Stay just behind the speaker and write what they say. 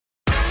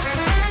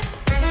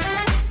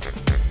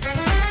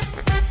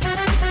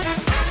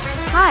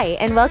Hi,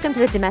 and welcome to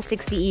the Domestic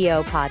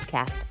CEO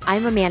podcast.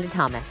 I'm Amanda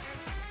Thomas.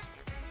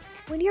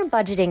 When you're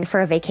budgeting for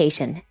a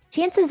vacation,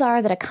 chances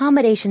are that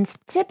accommodations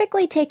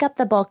typically take up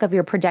the bulk of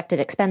your projected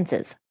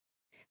expenses.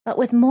 But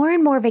with more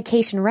and more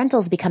vacation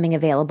rentals becoming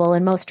available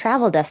in most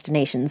travel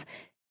destinations,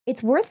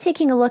 it's worth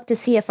taking a look to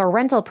see if a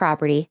rental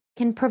property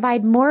can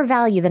provide more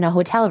value than a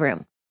hotel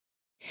room.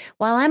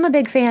 While I'm a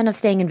big fan of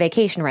staying in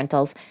vacation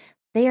rentals,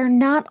 they are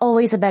not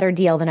always a better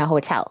deal than a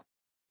hotel.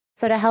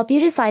 So to help you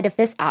decide if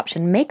this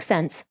option makes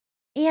sense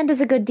and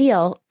is a good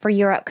deal for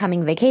your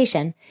upcoming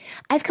vacation,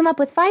 I've come up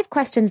with 5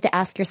 questions to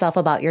ask yourself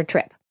about your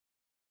trip.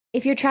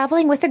 If you're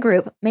traveling with a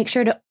group, make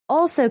sure to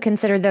also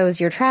consider those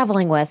you're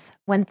traveling with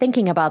when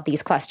thinking about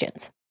these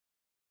questions.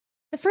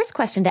 The first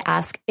question to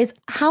ask is,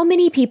 how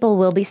many people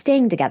will be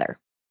staying together?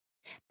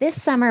 This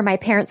summer, my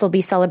parents will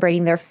be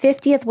celebrating their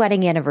 50th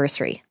wedding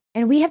anniversary,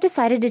 and we have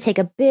decided to take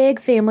a big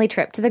family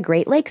trip to the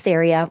Great Lakes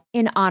area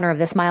in honor of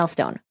this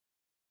milestone.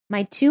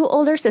 My 2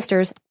 older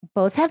sisters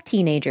both have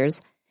teenagers,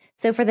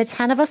 so for the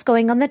 10 of us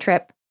going on the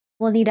trip,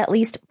 we'll need at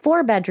least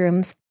 4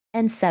 bedrooms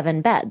and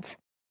 7 beds.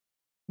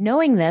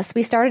 Knowing this,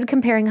 we started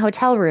comparing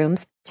hotel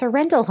rooms to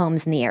rental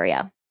homes in the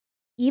area.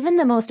 Even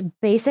the most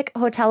basic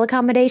hotel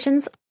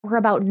accommodations were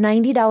about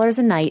 $90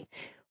 a night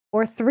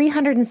or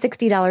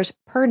 $360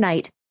 per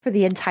night for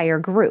the entire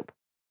group.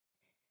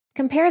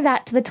 Compare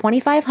that to the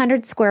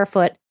 2,500 square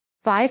foot,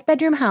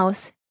 5-bedroom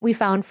house we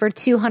found for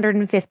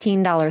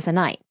 $215 a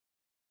night.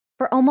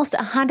 For almost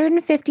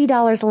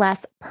 $150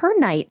 less per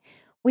night,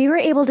 we were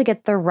able to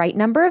get the right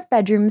number of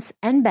bedrooms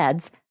and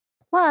beds,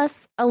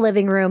 plus a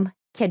living room,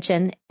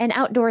 kitchen, and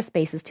outdoor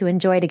spaces to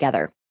enjoy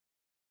together.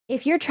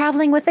 If you're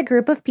traveling with a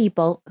group of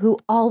people who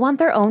all want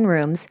their own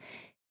rooms,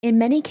 in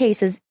many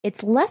cases,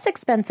 it's less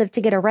expensive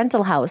to get a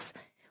rental house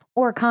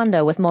or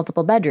condo with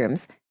multiple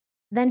bedrooms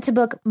than to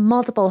book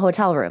multiple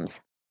hotel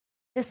rooms.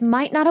 This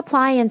might not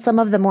apply in some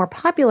of the more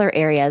popular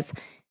areas,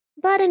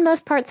 but in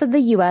most parts of the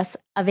U.S.,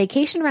 a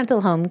vacation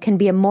rental home can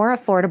be a more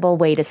affordable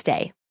way to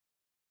stay.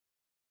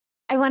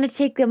 I want to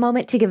take a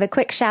moment to give a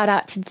quick shout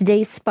out to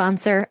today's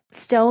sponsor,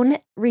 Stone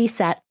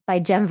Reset by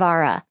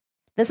Gemvara.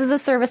 This is a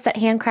service that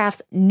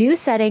handcrafts new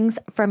settings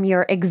from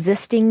your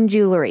existing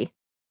jewelry.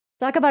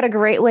 Talk about a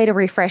great way to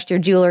refresh your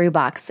jewelry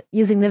box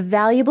using the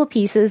valuable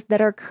pieces that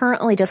are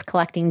currently just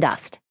collecting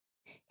dust.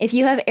 If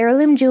you have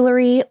heirloom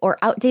jewelry or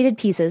outdated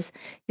pieces,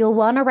 you'll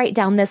want to write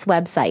down this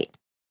website,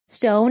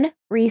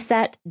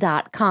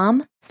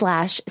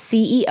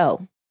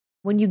 stonereset.com/CEO.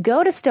 When you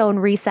go to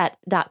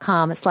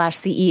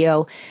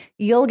stonereset.com/CEO,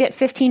 you'll get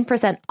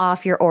 15%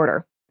 off your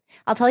order.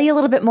 I'll tell you a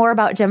little bit more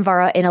about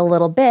Gemvara in a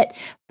little bit,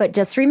 but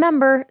just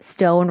remember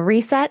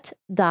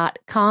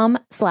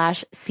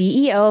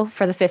stonereset.com/CEO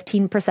for the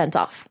 15%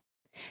 off.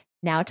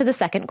 Now to the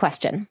second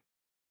question.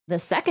 The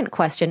second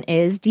question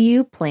is, do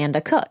you plan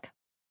to cook?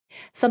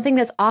 Something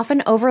that's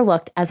often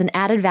overlooked as an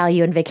added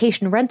value in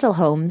vacation rental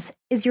homes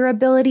is your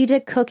ability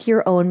to cook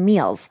your own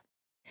meals.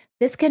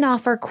 This can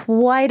offer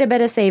quite a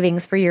bit of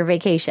savings for your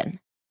vacation.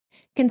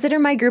 Consider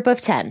my group of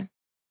 10.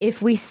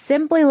 If we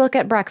simply look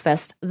at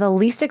breakfast, the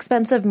least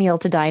expensive meal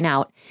to dine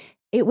out,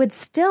 it would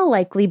still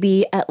likely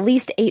be at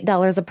least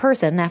 $8 a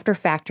person after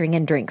factoring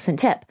in drinks and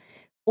tip,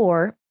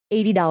 or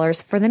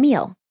 $80 for the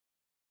meal.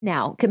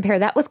 Now, compare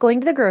that with going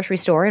to the grocery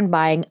store and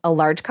buying a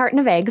large carton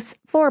of eggs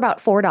for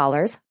about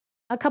 $4,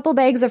 a couple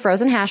bags of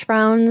frozen hash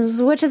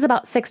browns, which is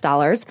about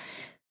 $6,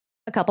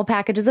 a couple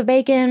packages of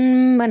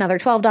bacon, another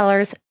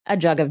 $12, a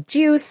jug of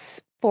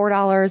juice,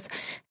 $4,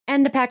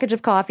 and a package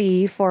of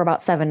coffee for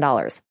about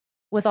 $7.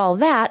 With all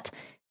that,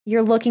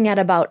 you're looking at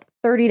about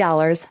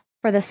 $30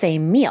 for the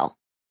same meal.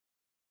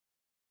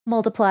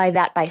 Multiply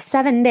that by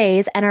 7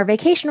 days, and our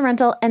vacation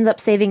rental ends up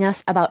saving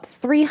us about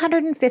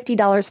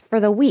 $350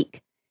 for the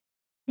week.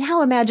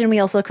 Now imagine we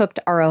also cooked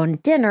our own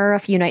dinner a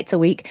few nights a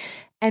week,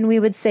 and we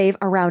would save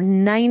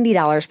around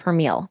 $90 per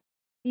meal.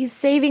 These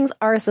savings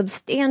are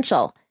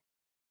substantial.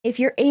 If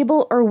you're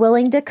able or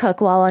willing to cook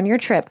while on your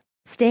trip,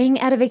 staying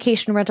at a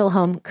vacation rental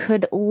home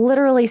could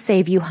literally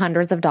save you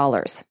hundreds of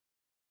dollars.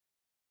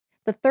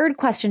 The third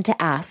question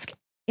to ask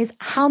is,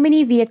 how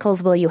many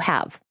vehicles will you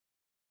have?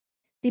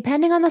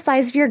 Depending on the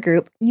size of your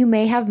group, you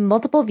may have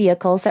multiple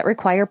vehicles that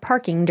require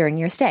parking during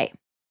your stay.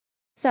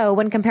 So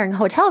when comparing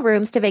hotel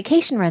rooms to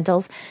vacation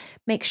rentals,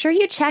 make sure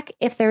you check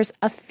if there's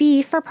a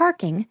fee for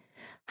parking,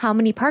 how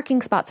many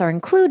parking spots are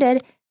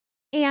included,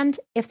 and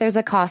if there's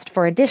a cost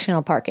for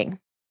additional parking.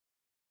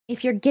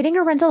 If you're getting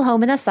a rental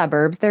home in the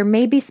suburbs, there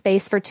may be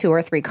space for 2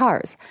 or 3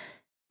 cars.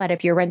 But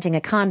if you're renting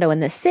a condo in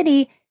the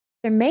city,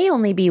 there may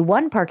only be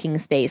 1 parking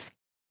space,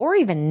 or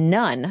even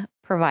none,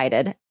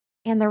 provided,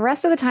 and the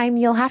rest of the time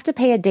you'll have to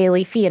pay a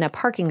daily fee in a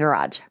parking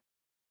garage.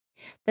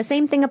 The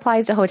same thing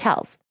applies to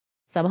hotels.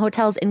 Some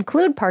hotels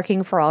include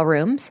parking for all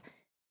rooms,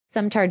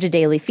 some charge a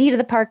daily fee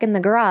to park in the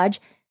garage,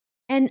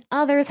 and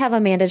others have a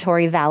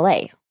mandatory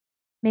valet.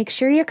 Make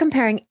sure you're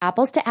comparing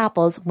apples to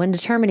apples when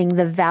determining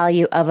the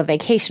value of a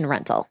vacation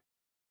rental.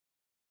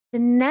 The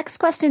next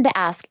question to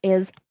ask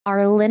is,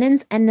 are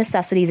linens and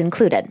necessities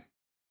included?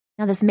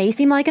 Now, this may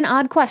seem like an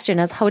odd question,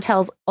 as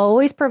hotels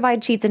always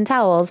provide sheets and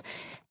towels,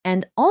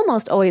 and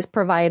almost always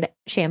provide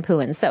shampoo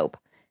and soap.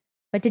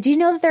 But did you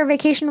know that there are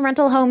vacation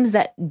rental homes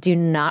that do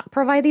not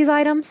provide these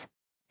items?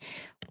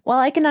 While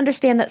I can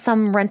understand that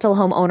some rental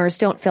home owners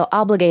don't feel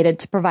obligated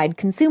to provide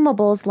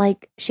consumables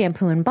like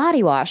shampoo and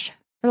body wash,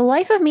 for the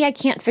life of me, I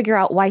can't figure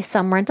out why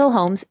some rental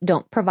homes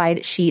don't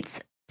provide sheets,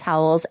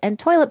 towels, and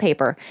toilet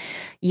paper.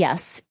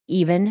 Yes,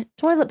 even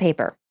toilet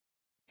paper.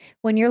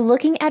 When you're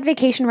looking at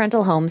vacation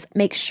rental homes,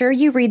 make sure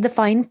you read the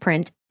fine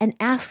print and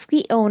ask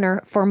the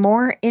owner for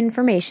more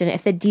information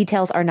if the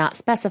details are not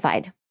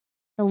specified.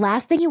 The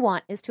last thing you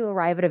want is to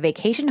arrive at a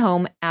vacation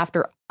home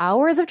after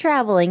hours of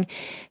traveling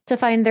to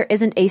find there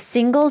isn't a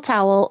single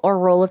towel or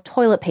roll of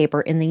toilet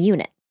paper in the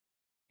unit.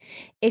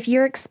 If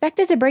you're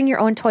expected to bring your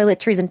own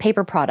toiletries and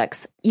paper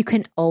products, you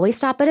can always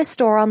stop at a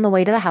store on the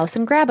way to the house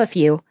and grab a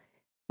few,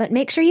 but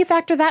make sure you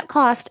factor that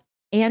cost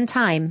and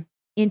time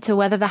into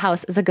whether the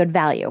house is a good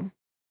value.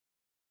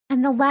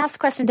 And the last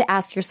question to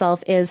ask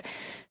yourself is,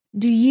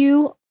 do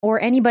you or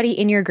anybody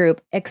in your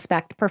group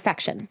expect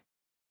perfection?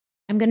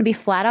 I'm going to be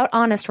flat out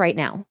honest right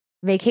now.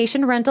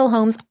 Vacation rental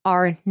homes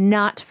are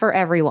not for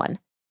everyone.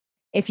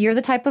 If you're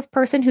the type of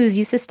person who's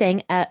used to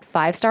staying at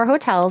 5-star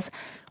hotels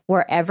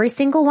where every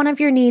single one of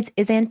your needs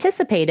is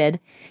anticipated,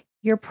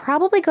 you're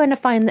probably going to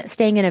find that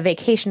staying in a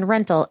vacation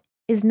rental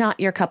is not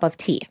your cup of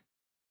tea.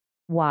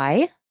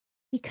 Why?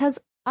 Because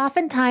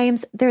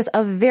oftentimes there's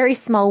a very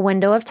small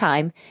window of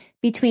time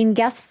between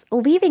guests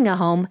leaving a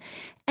home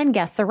and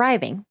guests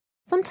arriving,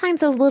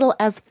 sometimes as little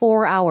as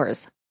 4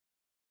 hours.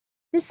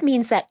 This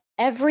means that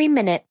every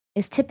minute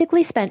is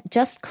typically spent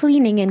just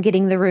cleaning and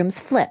getting the rooms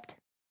flipped.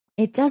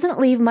 It doesn't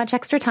leave much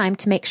extra time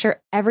to make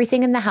sure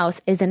everything in the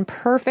house is in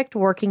perfect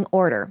working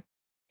order.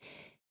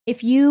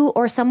 If you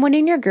or someone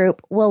in your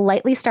group will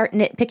lightly start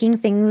nitpicking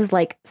things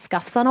like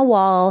scuffs on a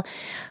wall,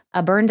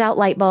 a burned out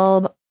light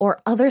bulb, or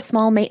other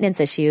small maintenance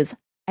issues,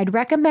 I'd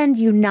recommend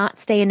you not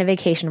stay in a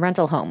vacation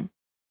rental home.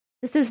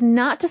 This is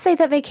not to say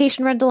that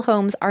vacation rental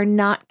homes are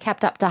not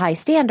kept up to high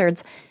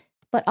standards,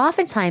 but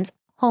oftentimes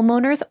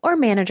homeowners or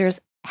managers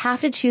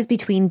have to choose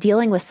between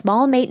dealing with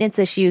small maintenance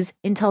issues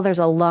until there's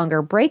a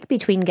longer break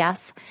between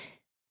guests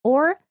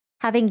or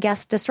having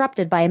guests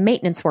disrupted by a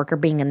maintenance worker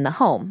being in the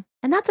home.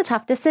 And that's a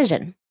tough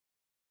decision.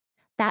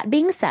 That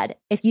being said,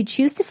 if you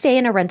choose to stay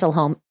in a rental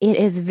home, it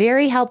is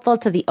very helpful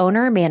to the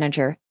owner or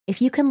manager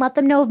if you can let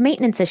them know of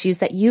maintenance issues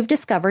that you've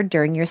discovered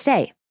during your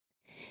stay.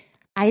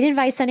 I'd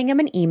advise sending them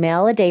an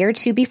email a day or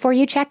two before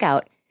you check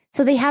out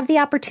so they have the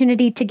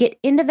opportunity to get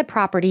into the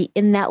property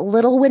in that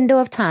little window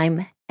of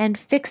time and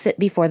fix it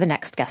before the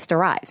next guest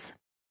arrives.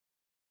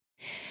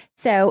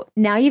 So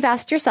now you've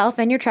asked yourself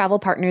and your travel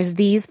partners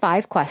these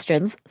 5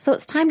 questions, so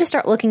it's time to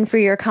start looking for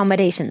your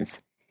accommodations.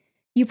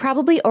 You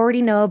probably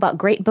already know about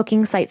great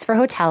booking sites for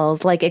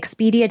hotels like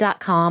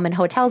Expedia.com and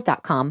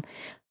Hotels.com,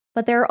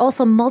 but there are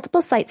also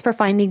multiple sites for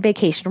finding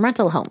vacation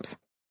rental homes.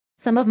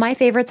 Some of my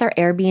favorites are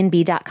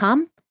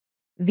Airbnb.com,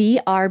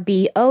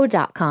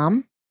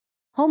 VRBO.com,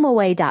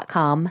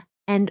 HomeAway.com,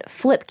 and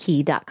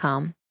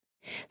Flipkey.com.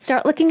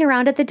 Start looking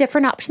around at the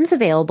different options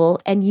available,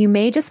 and you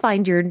may just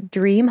find your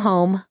dream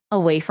home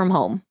away from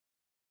home.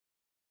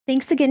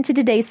 Thanks again to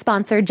today's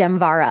sponsor,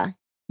 Gemvara.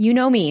 You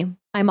know me,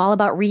 I'm all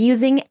about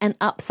reusing and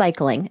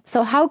upcycling.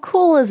 So how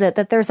cool is it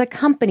that there's a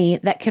company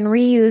that can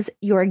reuse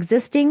your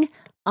existing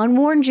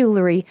unworn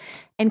jewelry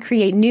and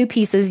create new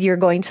pieces you're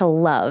going to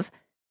love?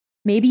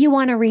 Maybe you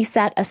want to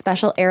reset a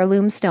special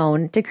heirloom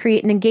stone to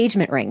create an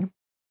engagement ring,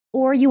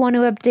 or you want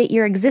to update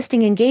your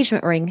existing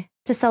engagement ring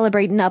to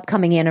celebrate an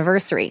upcoming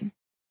anniversary.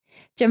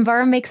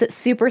 Gemvara makes it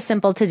super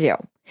simple to do.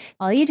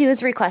 All you do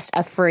is request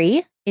a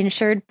free,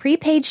 insured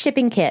prepaid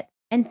shipping kit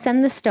and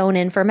send the stone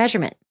in for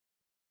measurement.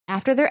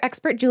 After their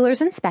expert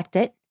jewelers inspect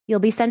it, you'll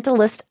be sent a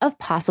list of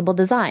possible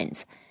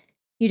designs.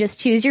 You just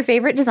choose your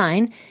favorite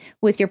design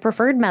with your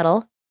preferred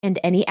metal and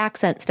any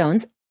accent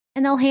stones,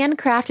 and they'll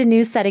handcraft a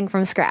new setting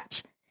from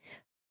scratch.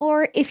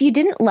 Or if you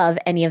didn't love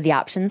any of the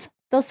options,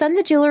 they'll send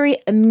the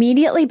jewelry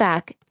immediately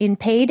back in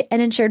paid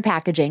and insured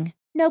packaging.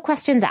 No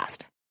questions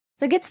asked.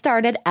 So get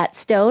started at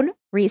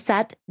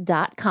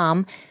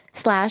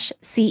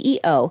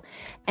stonereset.com/CEO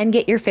and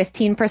get your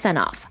 15%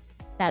 off.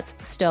 That's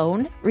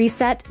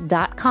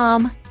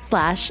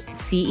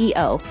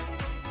stonereset.com/CEO.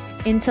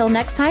 Until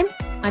next time,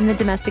 I'm the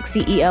Domestic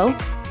CEO,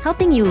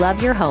 helping you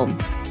love your home.